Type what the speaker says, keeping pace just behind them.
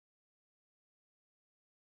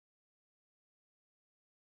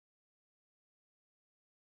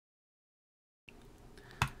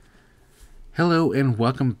Hello and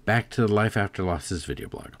welcome back to the Life After Losses video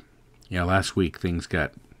blog. Last week things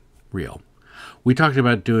got real. We talked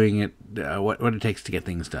about doing it, what it takes to get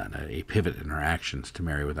things done, a pivot in our actions to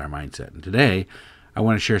marry with our mindset. And today I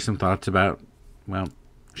want to share some thoughts about,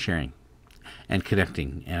 sharing and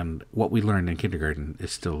connecting, and what we learned in kindergarten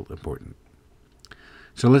is still important.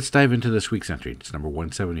 So let's dive into this week's entry. It's number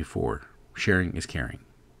 174, Sharing is Caring.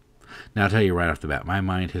 Now, I'll tell you right off the bat, my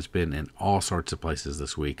mind has been in all sorts of places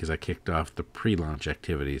this week as I kicked off the pre-launch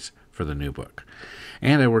activities for the new book.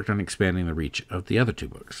 And I worked on expanding the reach of the other two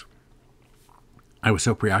books. I was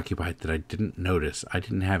so preoccupied that I didn't notice I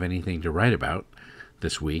didn't have anything to write about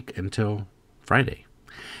this week until Friday.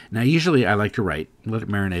 Now, usually I like to write, let it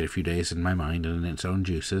marinate a few days in my mind and in its own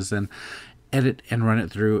juices, then edit and run it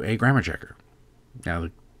through a grammar checker. Now,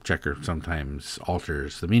 the checker sometimes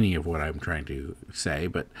alters the meaning of what I'm trying to say,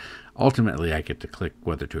 but ultimately I get to click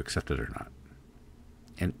whether to accept it or not.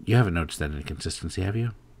 And you haven't noticed that inconsistency, have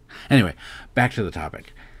you? Anyway, back to the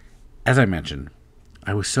topic. As I mentioned,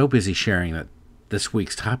 I was so busy sharing that this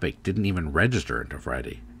week's topic didn't even register until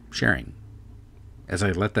Friday. Sharing. As I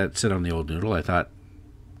let that sit on the old noodle, I thought,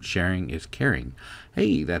 sharing is caring.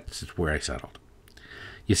 Hey, that's where I settled.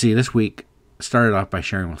 You see, this week started off by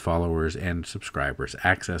sharing with followers and subscribers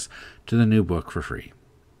access to the new book for free.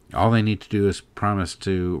 All they need to do is promise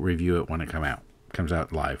to review it when it comes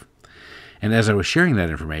out live. And as I was sharing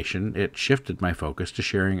that information, it shifted my focus to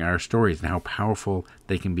sharing our stories and how powerful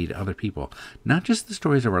they can be to other people. Not just the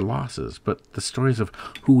stories of our losses, but the stories of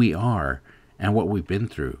who we are and what we've been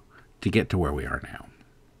through to get to where we are now.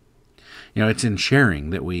 It's in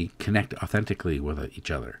sharing that we connect authentically with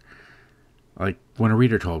each other. Like when a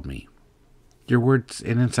reader told me, "Your words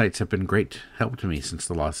and insights have been great help to me since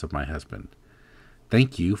the loss of my husband.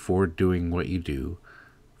 Thank you for doing what you do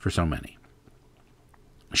for so many."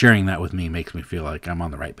 Sharing that with me makes me feel like I'm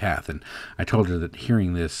on the right path, and I told her that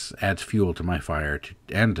hearing this adds fuel to my fire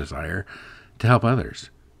and desire to help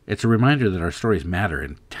others. It's a reminder that our stories matter,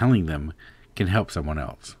 and telling them can help someone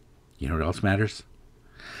else. You know what else matters?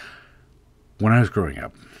 When I was growing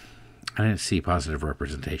up, I didn't see positive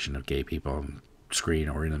representation of gay people on screen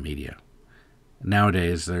or in the media.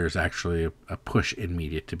 Nowadays, there's actually a push in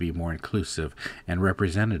media to be more inclusive and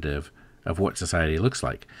representative of what society looks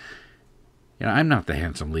like. I'm not the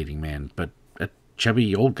handsome leading man, but a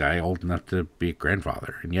chubby old guy old enough to be a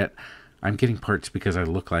grandfather, and yet I'm getting parts because I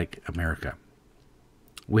look like America.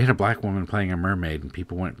 We had a black woman playing a mermaid and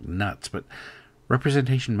people went nuts, but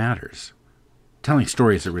representation matters. Telling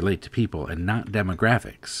stories that relate to people and not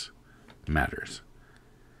demographics matters.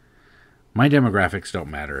 My demographics don't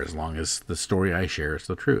matter as long as the story I share is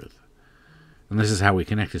the truth. And this is how we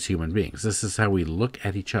connect as human beings. This is how we look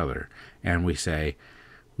at each other and we say,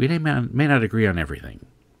 we may not agree on everything,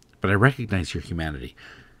 but I recognize your humanity.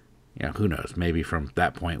 Who knows? Maybe from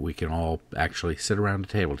that point we can all actually sit around a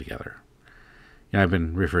table together. I've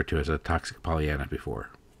been referred to as a toxic Pollyanna before.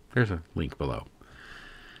 There's a link below.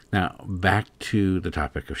 Now, back to the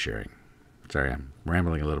topic of sharing. Sorry, I'm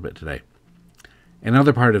rambling a little bit today.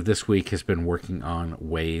 Another part of this week has been working on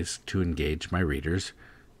ways to engage my readers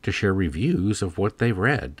to share reviews of what they've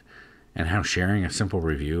read, and how sharing a simple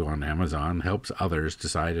review on Amazon helps others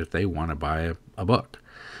decide if they want to buy a book.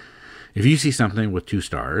 If you see something with 2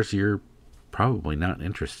 stars, you're probably not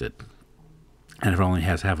interested. And if it only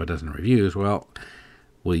has half a dozen reviews, well,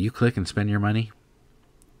 will you click and spend your money?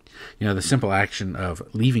 The simple action of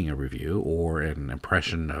leaving a review or an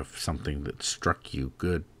impression of something that struck you,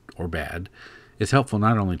 good or bad, is helpful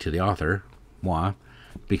not only to the author, moi,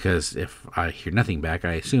 because if I hear nothing back,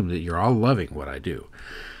 I assume that you're all loving what I do,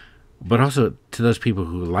 but also to those people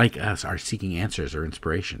who, like us, are seeking answers or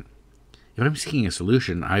inspiration. If I'm seeking a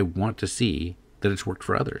solution, I want to see that it's worked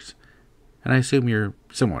for others, and I assume you're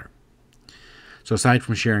similar. So aside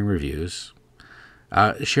from sharing reviews,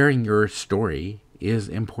 sharing your story is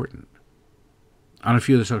important. On a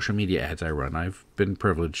few of the social media ads I run, I've been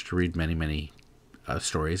privileged to read many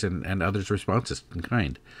stories and others' responses in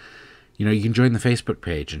kind. You can join the Facebook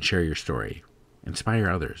page and share your story. Inspire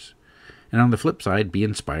others. And on the flip side, be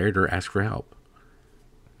inspired or ask for help.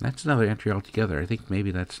 That's another entry altogether. I think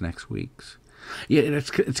maybe that's next week's. Yeah,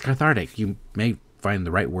 it's cathartic. You may find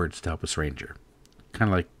the right words to help a stranger.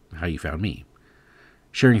 Kind of like how you found me.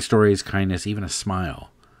 Sharing stories, kindness, even a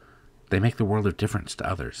smile. They make the world of difference to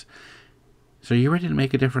others. So are you ready to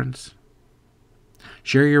make a difference?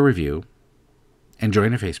 Share your review and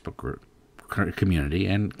join a Facebook group community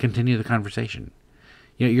and continue the conversation.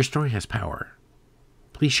 Your story has power.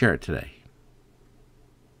 Please share it today.